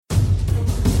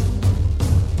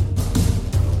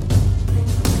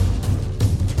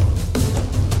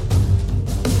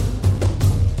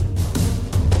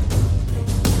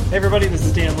everybody. This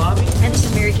is Dan Lobby. And this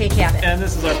is Mary Kay Cabot. And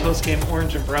this is our post-game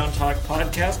Orange and Brown Talk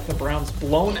podcast. The Browns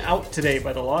blown out today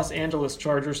by the Los Angeles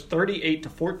Chargers,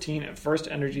 38-14 at First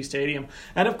Energy Stadium.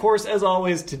 And of course, as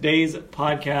always, today's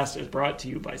podcast is brought to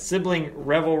you by Sibling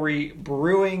Revelry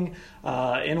Brewing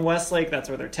in Westlake. That's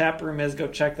where their tap room is. Go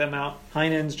check them out.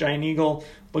 Heinen's, Giant Eagle.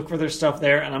 Look for their stuff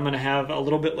there, and I'm going to have a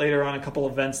little bit later on a couple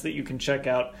events that you can check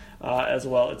out as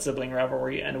well at Sibling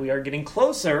Revelry. And we are getting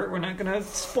closer. We're not going to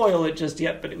spoil it just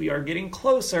yet, but we are getting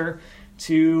closer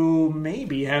to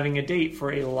maybe having a date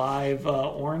for a live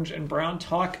Orange and Brown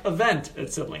Talk event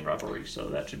at Sibling Revelry. So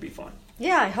that should be fun.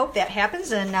 Yeah, I hope that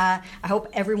happens, and I hope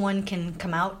everyone can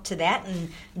come out to that and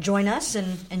join us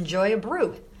and enjoy a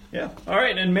brew. Yeah. All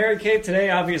right, and Mary Kay, today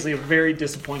obviously a very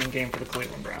disappointing game for the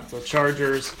Cleveland Browns. The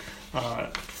Chargers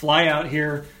fly out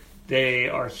here. They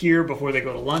are here before they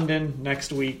go to London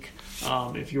next week.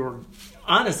 If you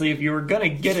were going to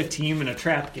get a team in a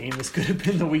trap game, this could have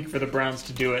been the week for the Browns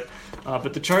to do it.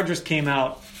 But the Chargers came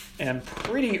out and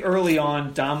pretty early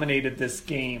on dominated this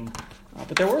game.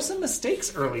 But there were some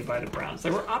mistakes early by the Browns.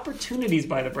 There were opportunities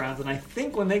by the Browns, and I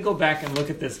think when they go back and look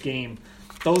at this game,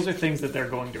 those are things that they're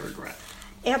going to regret.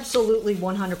 Absolutely,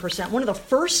 100%. One of the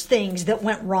first things that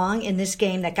went wrong in this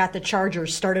game that got the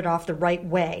Chargers started off the right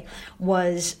way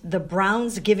was the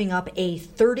Browns giving up a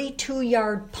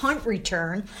 32-yard punt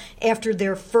return after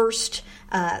their first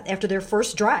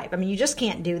drive. I mean, you just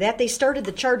can't do that. They started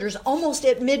the Chargers almost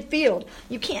at midfield.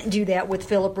 You can't do that with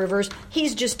Phillip Rivers.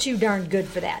 He's just too darn good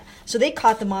for that. So they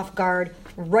caught them off guard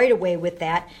right away with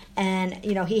that. And,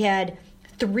 he had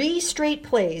 3 straight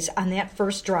plays on that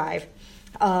first drive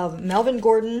of Melvin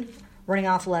Gordon running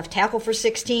off left tackle for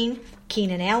 16,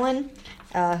 Keenan Allen,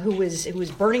 who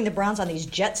was burning the Browns on these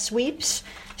jet sweeps,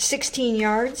 16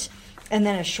 yards, and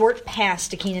then a short pass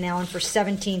to Keenan Allen for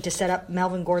 17 to set up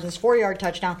Melvin Gordon's 4-yard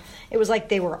touchdown. It was like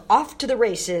they were off to the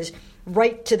races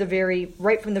right from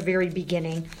the very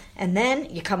beginning. And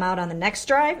then you come out on the next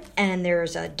drive, and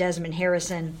there's a Desmond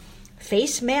Harrison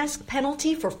face mask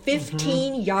penalty for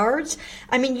 15 yards.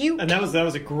 I mean, and that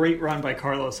was a great run by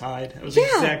Carlos Hyde. It was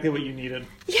exactly what you needed.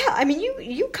 Yeah, I mean,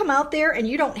 you come out there and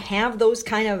you don't have those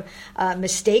kind of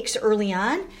mistakes early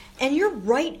on, and you're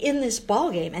right in this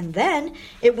ball game. And then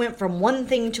it went from one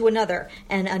thing to another,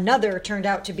 and another turned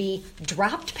out to be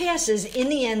dropped passes in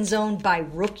the end zone by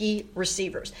rookie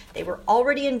receivers. They were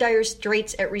already in dire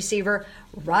straits at receiver.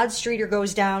 Rod Streater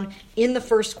goes down in the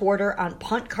first quarter on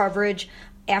punt coverage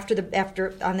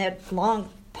on that long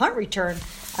punt return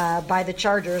by the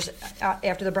Chargers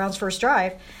after the Browns' first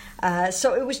drive.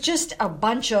 So it was just a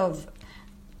bunch of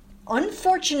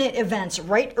unfortunate events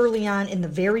right early on in the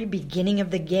very beginning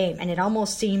of the game, and it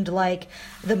almost seemed like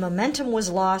the momentum was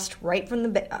lost right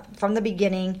from the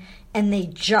beginning, and they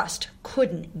just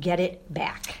couldn't get it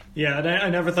back. Yeah, and I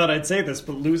never thought I'd say this,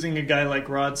 but losing a guy like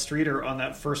Rod Streater on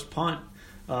that first punt,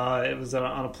 it was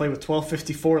on a play with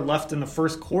 12:54 left in the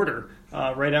first quarter,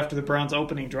 right after the Browns'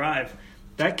 opening drive.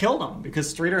 That killed him because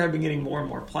Streeter had been getting more and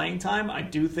more playing time. I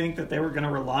do think that they were going to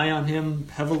rely on him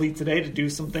heavily today to do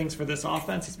some things for this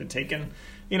offense. He's been taking,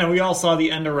 we all saw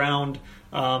the end around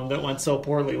that went so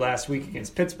poorly last week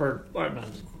against Pittsburgh. Or not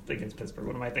against Pittsburgh,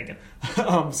 what am I thinking?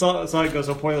 Saw it go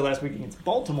so poorly last week against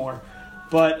Baltimore.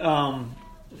 But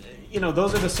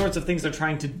those are the sorts of things they're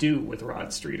trying to do with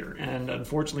Rod Streater. And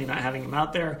unfortunately, not having him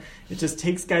out there, it just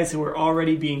takes guys who are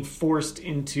already being forced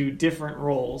into different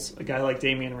roles, a guy like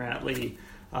Damian Ratley,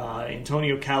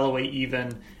 Antonio Callaway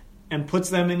even, and puts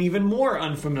them in even more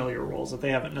unfamiliar roles that they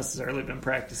haven't necessarily been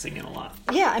practicing in a lot.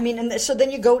 Yeah, I mean, and so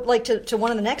then you go to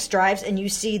one of the next drives, and you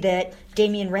see that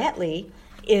Damian Ratley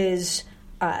is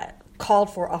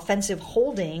called for offensive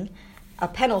holding, a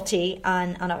penalty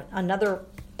on another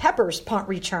Peppers punt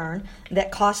return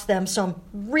that cost them some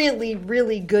really,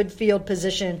 really good field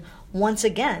position once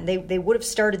again. They would have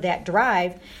started that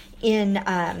drive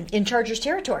in Chargers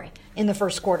territory in the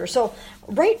first quarter. So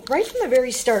right from the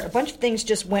very start, a bunch of things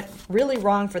just went really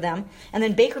wrong for them. And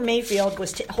then Baker Mayfield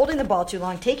was holding the ball too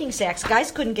long, taking sacks.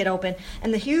 Guys couldn't get open.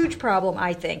 And the huge problem,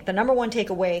 I think, the number one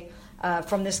takeaway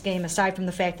from this game, aside from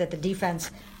the fact that the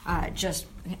defense just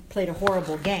played a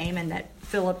horrible game and that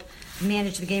Phillip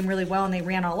managed the game really well and they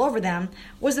ran all over them,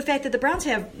 was the fact that the Browns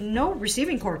have no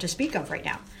receiving corps to speak of right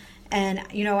now. And,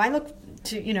 I look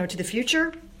to the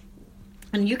future.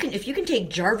 And if you can take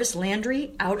Jarvis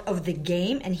Landry out of the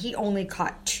game, and he only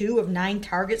caught 2 of 9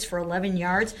 targets for 11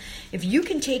 yards, if you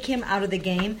can take him out of the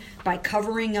game by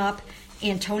covering up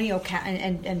Antonio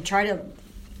and try to,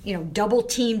 double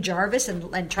team Jarvis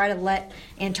and try to let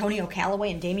Antonio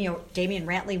Callaway and Damian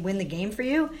Ratley win the game for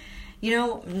you,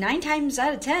 9 times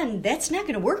out of 10, that's not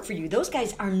going to work for you. Those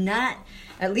guys are not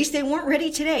At least they weren't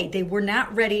ready today. They were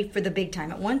not ready for the big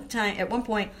time. At one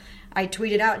point, I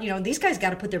tweeted out, these guys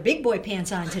got to put their big boy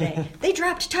pants on today. They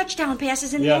dropped touchdown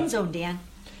passes in the end zone, Dan.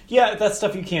 Yeah, that's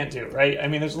stuff you can't do, right? I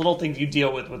mean, there's little things you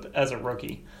deal with as a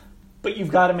rookie. But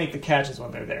you've got to make the catches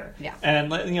when they're there. Yeah. And,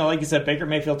 like you said, Baker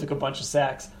Mayfield took a bunch of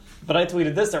sacks. But I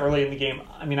tweeted this early in the game.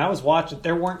 I mean, I was watching.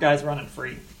 There weren't guys running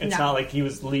free. It's not like he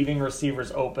was leaving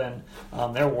receivers open.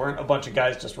 There weren't a bunch of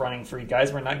guys just running free.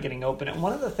 Guys were not getting open. And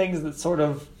one of the things that sort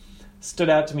of stood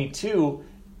out to me, too,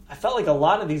 I felt like a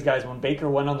lot of these guys, when Baker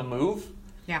went on the move,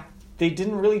 they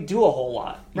didn't really do a whole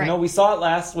lot. We saw it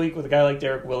last week with a guy like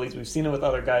Derek Willis. We've seen it with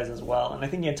other guys as well. And I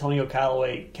think Antonio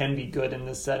Callaway can be good in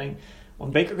this setting. When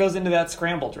Baker goes into that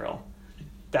scramble drill,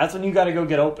 that's when you got to go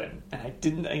get open.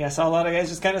 And I saw a lot of guys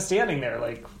just kind of standing there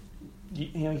like,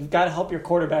 you've got to help your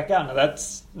quarterback out. Now,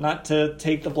 that's not to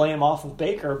take the blame off of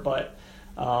Baker, but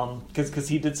because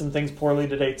he did some things poorly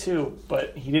today too,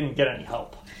 but he didn't get any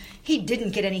help. He didn't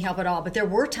get any help at all, but there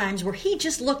were times where he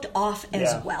just looked off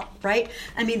as well, right?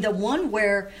 I mean, the one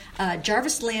where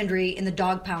Jarvis Landry in the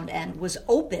dog pound end was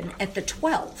open at the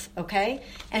 12, okay?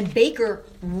 And Baker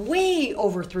way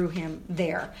overthrew him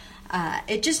there.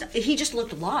 He just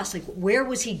looked lost. Like, where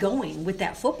was he going with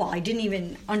that football? I didn't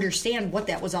even understand what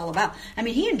that was all about. I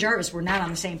mean, he and Jarvis were not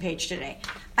on the same page today.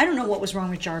 I don't know what was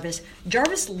wrong with Jarvis.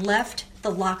 Jarvis left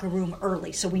the locker room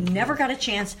early, so we never got a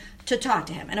chance to talk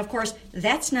to him. And, of course,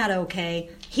 that's not okay.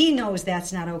 He knows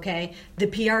that's not okay. The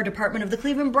PR department of the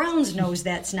Cleveland Browns knows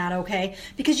that's not okay,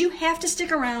 because you have to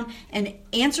stick around and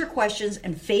answer questions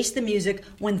and face the music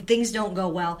when things don't go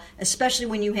well, especially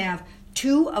when you have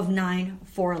 2 of 9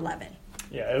 for 11.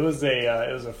 Yeah, it was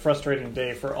a frustrating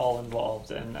day for all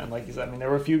involved, and like you said, I mean, there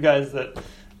were a few guys that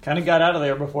kind of got out of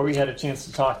there before we had a chance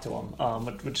to talk to them,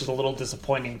 which is a little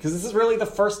disappointing because this is really the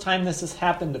first time this has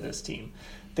happened to this team.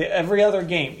 Every other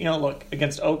game, look,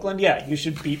 against Oakland, you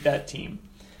should beat that team,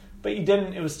 but you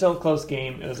didn't. It was still a close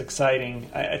game. It was exciting.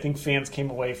 I think fans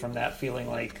came away from that feeling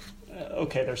like,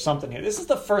 okay, there's something here. This is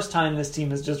the first time this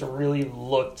team has just really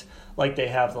looked like they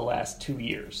have the last 2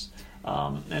 years.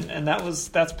 And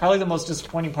that's probably the most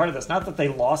disappointing part of this. Not that they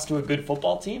lost to a good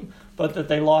football team, but that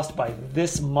they lost by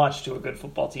this much to a good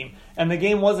football team. And the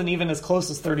game wasn't even as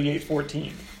close as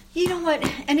 38-14. You know what?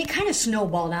 And it kind of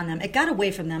snowballed on them. It got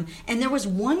away from them. And there was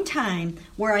one time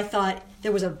where I thought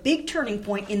there was a big turning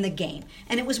point in the game.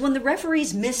 And it was when the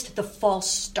referees missed the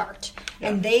false start. Yeah.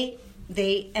 And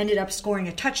they ended up scoring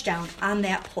a touchdown on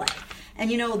that play. And,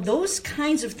 those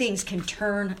kinds of things can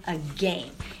turn a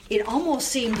game. It almost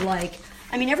seemed like,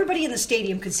 everybody in the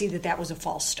stadium could see that was a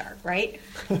false start, right?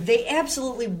 They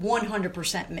absolutely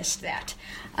 100% missed that.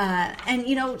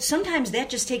 And, sometimes that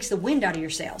just takes the wind out of your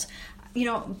sails.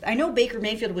 I know Baker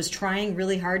Mayfield was trying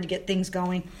really hard to get things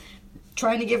going,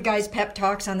 trying to give guys pep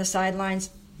talks on the sidelines,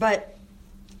 but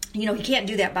he can't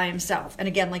do that by himself. And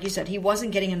again, like you said, he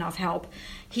wasn't getting enough help.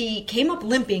 He came up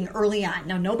limping early on.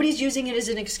 Now, nobody's using it as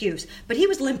an excuse, but he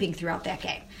was limping throughout that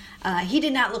game. He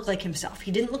did not look like himself.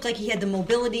 He didn't look like he had the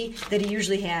mobility that he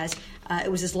usually has.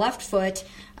 It was his left foot.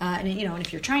 And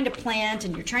if you're trying to plant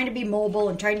and you're trying to be mobile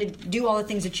and trying to do all the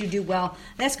things that you do well,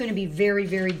 that's going to be very,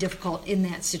 very difficult in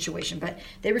that situation. But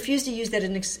they refuse to use that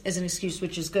as an excuse,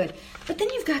 which is good. But then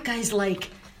you've got guys like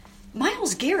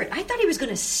Myles Garrett. I thought he was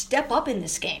going to step up in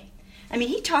this game.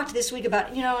 He talked this week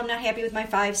about, I'm not happy with my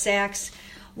 5 sacks.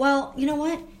 Well, you know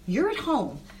what? You're at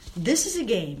home. This is a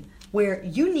game where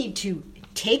you need to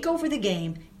take over the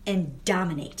game and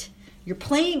dominate. You're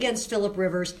playing against Phillip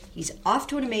Rivers. He's off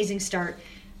to an amazing start.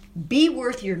 Be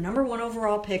worth your number 1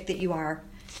 overall pick that you are,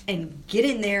 and get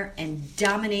in there and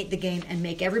dominate the game and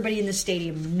make everybody in the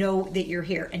stadium know that you're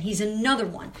here. And he's another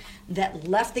one that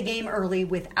left the game early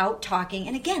without talking.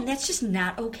 And again, that's just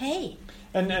not okay.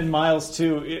 And Myles,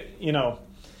 too,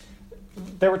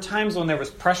 there were times when there was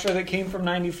pressure that came from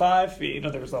 95.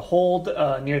 There was a hold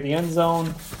near the end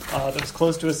zone that was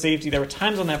close to a safety. There were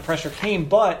times when that pressure came,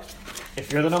 but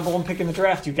if you're the number 1 pick in the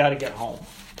draft, you got to get home.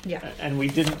 Yeah. And we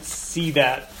didn't see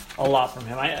that a lot from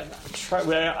him.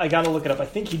 I got to look it up. I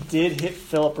think he did hit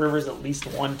Phillip Rivers at least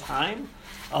one time,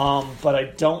 but I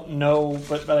don't know.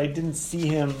 But I didn't see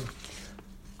him,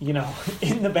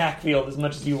 in the backfield as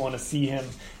much as you want to see him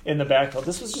in the backfield.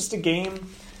 This was just a game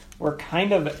where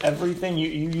kind of everything, you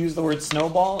use the word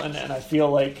snowball, and I feel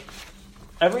like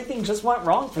everything just went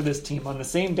wrong for this team on the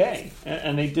same day,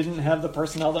 and they didn't have the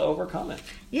personnel to overcome it.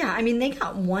 Yeah, they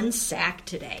got 1 sack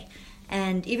today.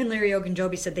 And even Larry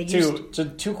Ogunjobi said they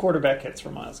used... Two quarterback hits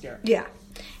for Myles Garrett. Yeah.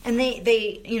 And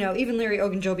they even Larry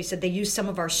Ogunjobi said they used some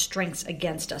of our strengths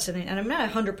against us. And I'm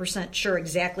not 100% sure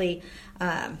exactly,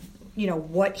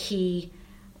 what he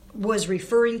was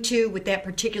referring to with that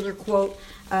particular quote.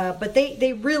 But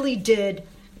they really did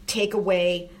take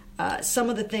away some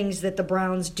of the things that the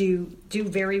Browns do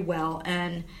very well.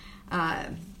 And,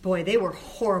 boy, they were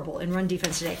horrible in run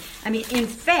defense today. I mean, in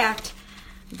fact,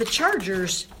 the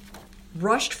Chargers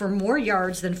rushed for more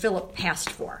yards than Phillip passed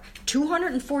for.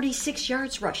 246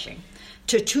 yards rushing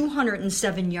to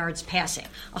 207 yards passing.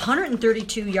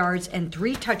 132 yards and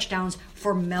 3 touchdowns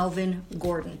for Melvin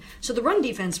Gordon. So the run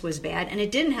defense was bad, and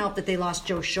it didn't help that they lost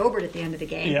Joe Schobert at the end of the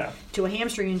game to a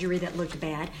hamstring injury that looked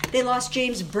bad. They lost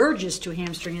James Burgess to a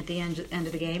hamstring at the end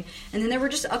of the game. And then there were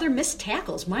just other missed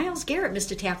tackles. Myles Garrett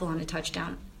missed a tackle on a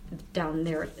touchdown down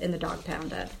there in the dog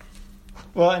pound.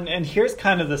 Well, and here's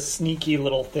kind of the sneaky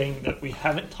little thing that we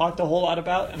haven't talked a whole lot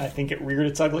about, and I think it reared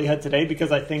its ugly head today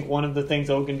because I think one of the things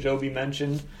Ogunjobi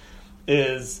mentioned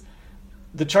is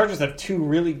the Chargers have 2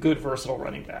 really good versatile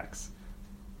running backs.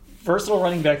 Versatile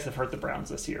running backs have hurt the Browns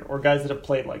this year, or guys that have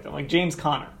played like them. Like James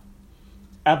Conner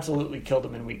absolutely killed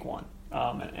them in week 1.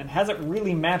 And hasn't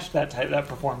really matched that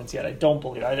performance yet. I don't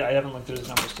believe. I haven't looked through his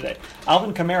numbers today.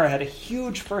 Alvin Kamara had a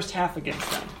huge first half against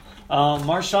them.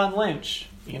 Marshawn Lynch,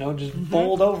 just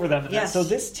bowled over them. Yes. So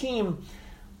this team,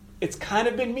 it's kind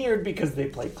of been mirrored because they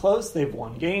played close, they've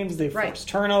won games, they've forced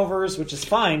turnovers, which is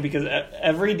fine because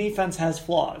every defense has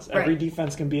flaws. Every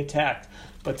defense can be attacked.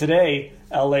 But today,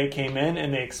 LA came in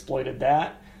and they exploited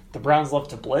that. The Browns love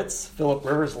to blitz. Phillip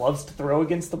Rivers loves to throw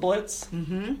against the blitz.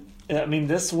 Mm-hmm. I mean,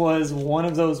 this was one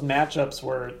of those matchups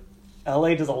where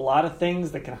LA does a lot of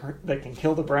things that can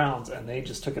kill the Browns, and they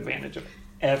just took advantage of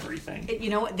everything.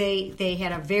 They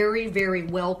had a very, very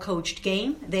well-coached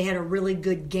game. They had a really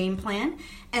good game plan,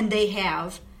 and they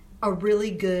have a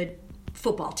really good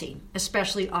football team,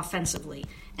 especially offensively.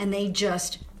 And they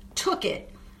just took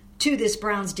it to this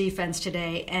Browns defense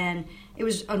today, and it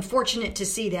was unfortunate to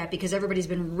see that because everybody's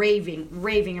been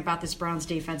raving about this Browns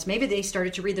defense. Maybe they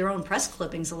started to read their own press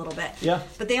clippings a little bit. Yeah.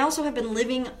 But they also have been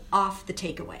living off the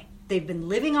takeaway. They've been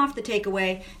living off the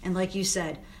takeaway, and like you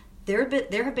said, there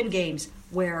have been games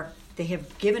where they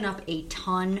have given up a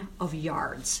ton of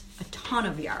yards.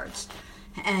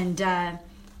 And,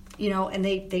 and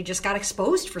they just got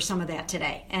exposed for some of that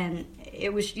today. And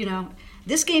it was,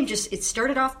 this game it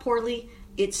started off poorly.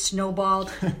 It snowballed,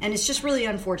 and it's just really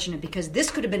unfortunate because this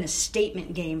could have been a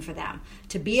statement game for them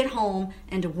to be at home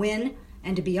and to win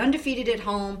and to be undefeated at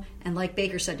home. And like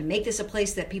Baker said, to make this a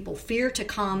place that people fear to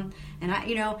come. And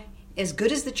as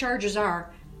good as the Chargers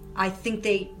are, I think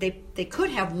they could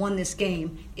have won this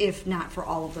game if not for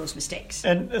all of those mistakes.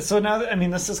 And so now,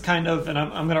 this is kind of, and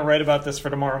I'm going to write about this for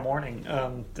tomorrow morning.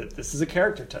 That this is a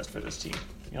character test for this team.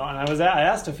 And I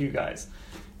asked a few guys.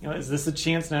 Is this a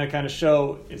chance now to kind of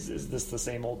show, is this the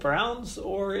same old Browns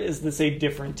or is this a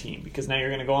different team? Because now you're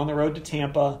going to go on the road to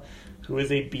Tampa, who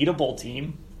is a beatable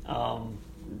team.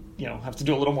 Have to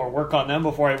do a little more work on them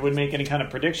before I would make any kind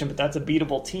of prediction, but that's a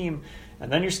beatable team.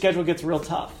 And then your schedule gets real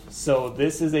tough. So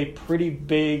this is a pretty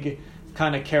big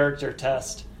kind of character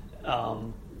test.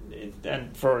 And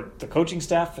for the coaching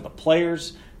staff, for the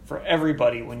players, for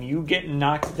everybody, when you get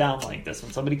knocked down like this,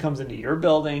 when somebody comes into your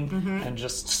building and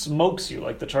just smokes you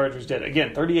like the Chargers did.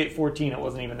 Again, 38-14, it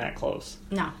wasn't even that close.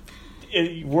 No.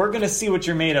 We're going to see what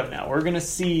you're made of now. We're going to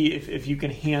see if you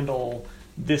can handle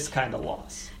this kind of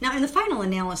loss. Now, in the final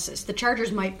analysis, the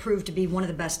Chargers might prove to be one of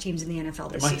the best teams in the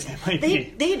NFL this season.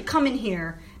 They had come in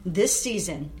here this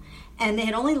season, and they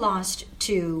had only lost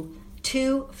to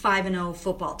 2 5-0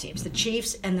 football teams, the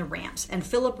Chiefs and the Rams. And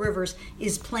Phillip Rivers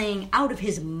is playing out of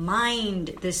his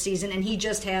mind this season, and he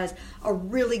just has a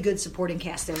really good supporting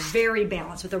cast. They're very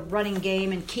balanced with the running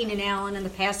game and Keenan Allen in the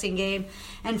passing game.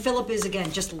 And Phillip is,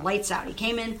 again, just lights out. He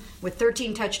came in with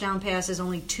 13 touchdown passes,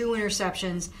 only 2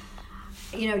 interceptions.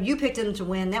 You picked him to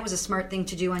win. That was a smart thing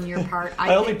to do on your part.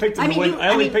 I only picked him to win. I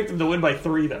only picked him to win by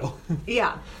 3, though.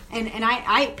 Yeah, and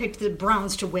I picked the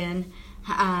Browns to win.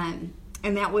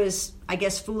 And that was, I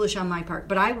guess, foolish on my part.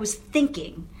 But I was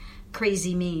thinking,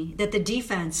 crazy me, that the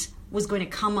defense was going to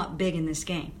come up big in this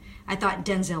game. I thought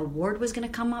Denzel Ward was going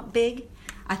to come up big.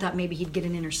 I thought maybe he'd get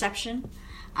an interception.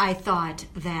 I thought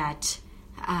that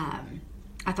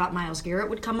Myles Garrett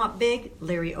would come up big,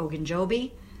 Larry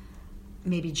Ogunjobi,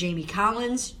 maybe Jamie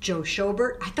Collins, Joe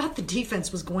Schobert. I thought the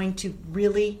defense was going to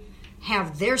really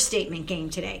have their statement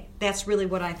game today. That's really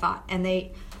what I thought. And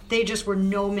they just were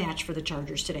no match for the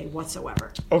Chargers today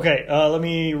whatsoever. Okay, let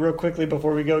me real quickly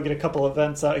before we go get a couple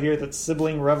events out here that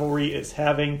Sibling Revelry is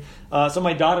having. So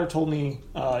my daughter told me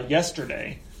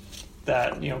yesterday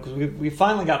that, because we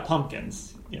finally got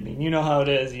pumpkins. You know how it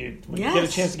is. When you get a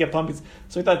chance to get pumpkins.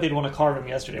 So we thought they'd want to carve them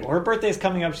yesterday. Well, her birthday's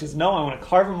coming up. She says, no, I want to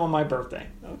carve them on my birthday.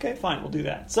 Okay, fine, we'll do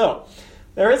that. So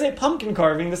There is a pumpkin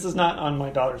carving. This is not on my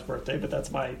daughter's birthday, but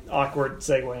that's my awkward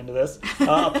segue into this.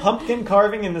 A pumpkin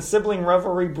carving in the Sibling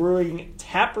Revelry Brewing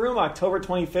Tap Room, October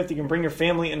 25th. You can bring your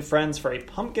family and friends for a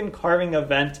pumpkin carving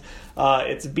event.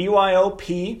 It's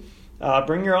BYOP.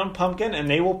 Bring your own pumpkin, and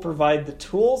they will provide the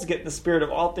tools, get in the spirit of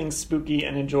all things spooky,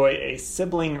 and enjoy a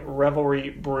Sibling Revelry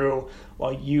brew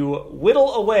while you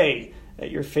whittle away at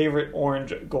your favorite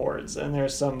orange gourds. And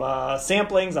there's some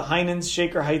samplings, a Heinen's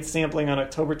Shaker Heights sampling on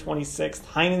October 26th,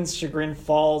 Heinen's Chagrin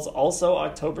Falls also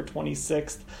October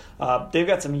 26th. They've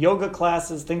got some yoga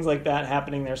classes, things like that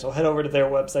happening there, so head over to their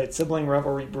website, Sibling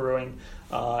Revelry Brewing,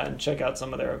 and check out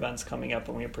some of their events coming up,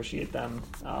 and we appreciate them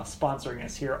sponsoring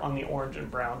us here on the Orange and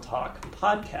Brown Talk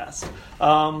podcast.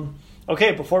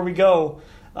 Okay, before we go,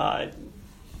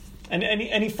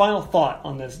 any final thought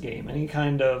on this game? Any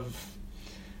kind of...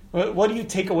 What do you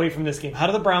take away from this game? How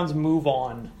do the Browns move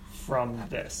on from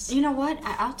this? You know what?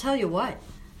 I'll tell you what.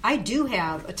 I do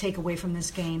have a takeaway from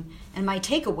this game, and my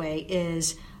takeaway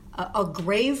is a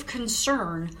grave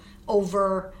concern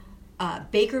over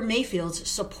Baker Mayfield's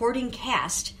supporting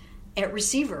cast at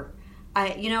receiver.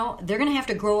 They're going to have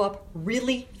to grow up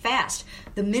really fast.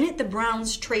 The minute the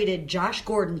Browns traded Josh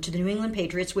Gordon to the New England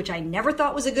Patriots, which I never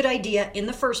thought was a good idea in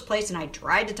the first place, and I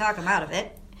tried to talk him out of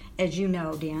it, as you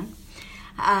know, Dan.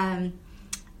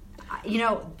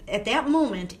 At that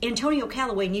moment, Antonio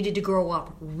Callaway needed to grow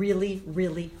up really,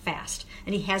 really fast,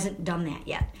 and he hasn't done that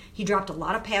yet. He dropped a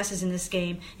lot of passes in this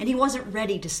game, and he wasn't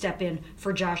ready to step in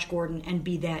for Josh Gordon and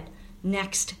be that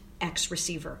next X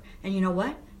receiver. And you know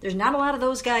what? There's not a lot of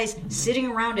those guys sitting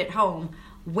around at home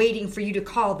waiting for you to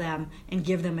call them and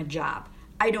give them a job.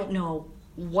 I don't know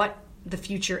what the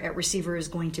future at receiver is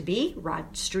going to be.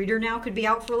 Rod Streeter now could be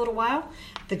out for a little while.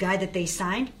 The guy that they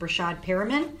signed, Brashad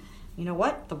Perriman, you know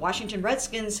what? The Washington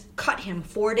Redskins cut him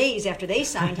 4 days after they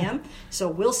signed him, so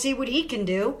we'll see what he can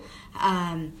do.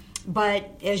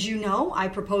 But as you know, I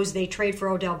propose they trade for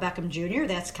Odell Beckham Jr.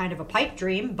 That's kind of a pipe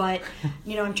dream, but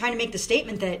I'm trying to make the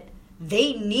statement that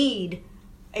they need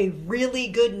a really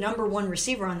good number one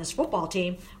receiver on this football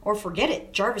team, or forget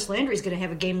it. Jarvis Landry's going to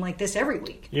have a game like this every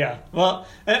week. Yeah, well,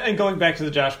 and going back to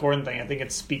the Josh Gordon thing, I think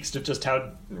it speaks to just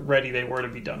how ready they were to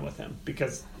be done with him,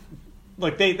 because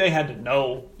they had to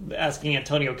know asking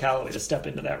Antonio Callaway to step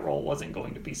into that role wasn't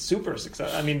going to be super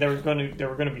successful. I mean, there were going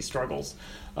to be struggles.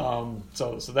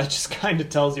 So that just kind of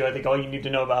tells you, I think, all you need to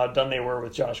know about how done they were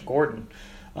with Josh Gordon.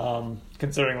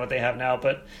 Considering what they have now.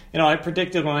 But, I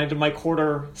predicted when I did my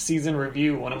quarter season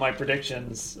review, one of my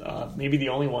predictions, maybe the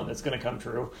only one that's going to come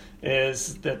true,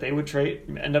 is that they would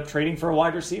end up trading for a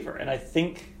wide receiver. And I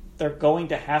think they're going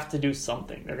to have to do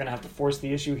something. They're going to have to force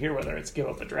the issue here, whether it's give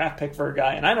up a draft pick for a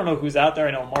guy. And I don't know who's out there.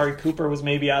 I know Amari Cooper was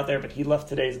maybe out there, but he left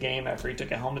today's game after he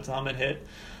took a helmet-to-helmet hit.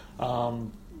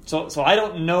 So I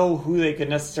don't know who they could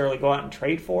necessarily go out and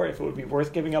trade for, if it would be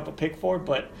worth giving up a pick for,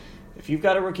 but if you've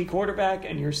got a rookie quarterback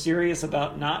and you're serious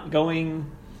about not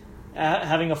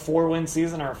having a 4-win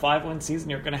season or a 5-win season,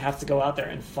 you're going to have to go out there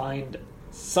and find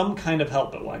some kind of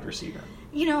help at wide receiver.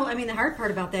 The hard part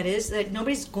about that is that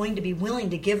nobody's going to be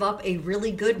willing to give up a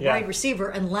really good wide receiver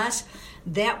unless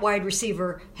that wide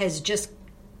receiver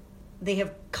they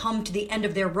have come to the end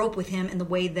of their rope with him in the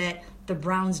way that the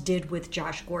Browns did with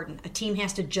Josh Gordon. A team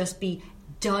has to just be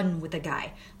done with a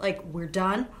guy. Like, we're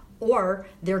done. Or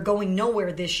they're going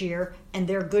nowhere this year, and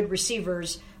their good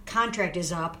receivers' contract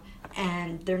is up,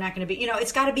 and they're not going to be...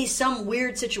 it's got to be some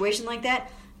weird situation like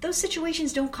that. Those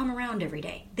situations don't come around every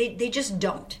day. They just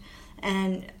don't.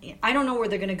 And I don't know where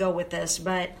they're going to go with this,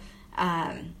 but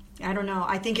I don't know.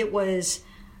 I think it was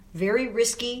very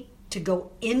risky to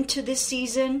go into this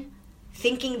season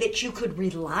thinking that you could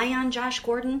rely on Josh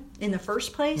Gordon in the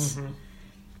first place. Mm-hmm.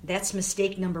 That's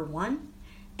mistake number one.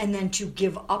 And then to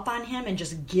give up on him and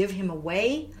just give him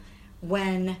away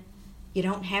when you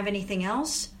don't have anything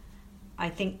else, I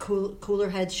think cooler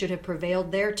heads should have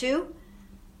prevailed there too.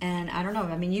 And I don't know.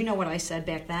 I mean, you know what I said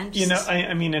back then.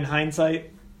 I mean, in hindsight,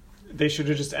 they should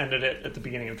have just ended it at the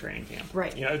beginning of training camp.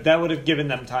 Right. That would have given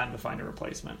them time to find a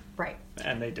replacement. Right.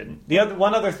 And they didn't.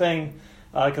 One other thing,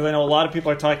 because I know a lot of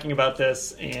people are talking about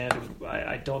this, and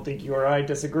I don't think you or I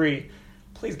disagree.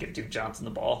 Please give Duke Johnson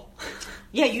the ball.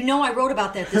 Yeah, I wrote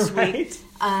about that this right? week.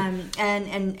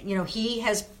 And he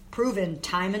has proven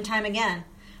time and time again,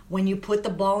 when you put the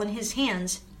ball in his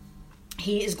hands,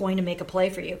 he is going to make a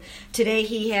play for you. Today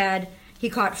he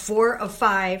caught 4 of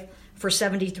 5 for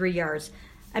 73 yards.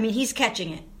 I mean, he's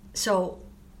catching it. So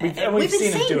we've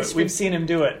seen him do it. We've seen him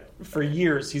do it for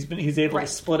years. He's able right.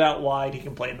 to split out wide. He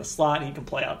can play in the slot. He can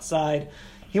play outside.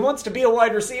 He wants to be a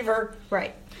wide receiver.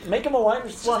 Right. Make him a wide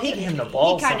receiver. Well, Get him the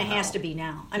ball he kind of somehow. has to be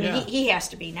now. I mean, Yeah. he has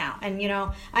to be now. And,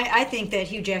 I think that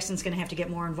Hugh Jackson's going to have to get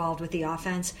more involved with the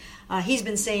offense. He's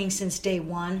been saying since day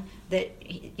one that,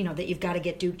 that you've got to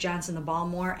get Duke Johnson the ball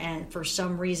more. And for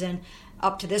some reason,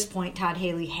 up to this point, Todd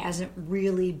Haley hasn't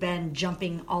really been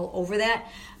jumping all over that.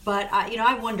 But,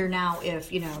 I wonder now if,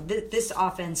 this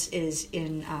offense is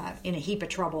in a heap of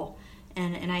trouble.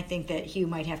 And I think that Hugh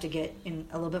might have to get a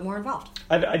little bit more involved.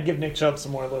 I'd give Nick Chubb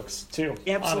some more looks, too.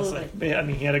 Absolutely. Honestly. I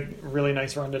mean, he had a really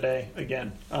nice run today,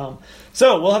 again.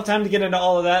 So we'll have time to get into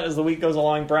all of that as the week goes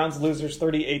along. Browns losers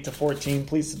 38-14.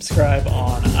 Please subscribe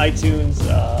on iTunes,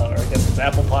 or I guess it's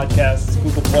Apple Podcasts,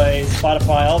 Google Play,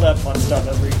 Spotify, all that fun stuff.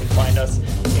 That's where you can find us.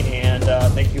 And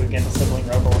thank you again to Sibling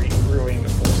Rivalry Brewing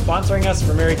for sponsoring us.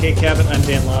 For Mary Kay Cabot, I'm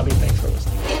Dan Lobby. Thanks for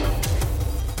listening.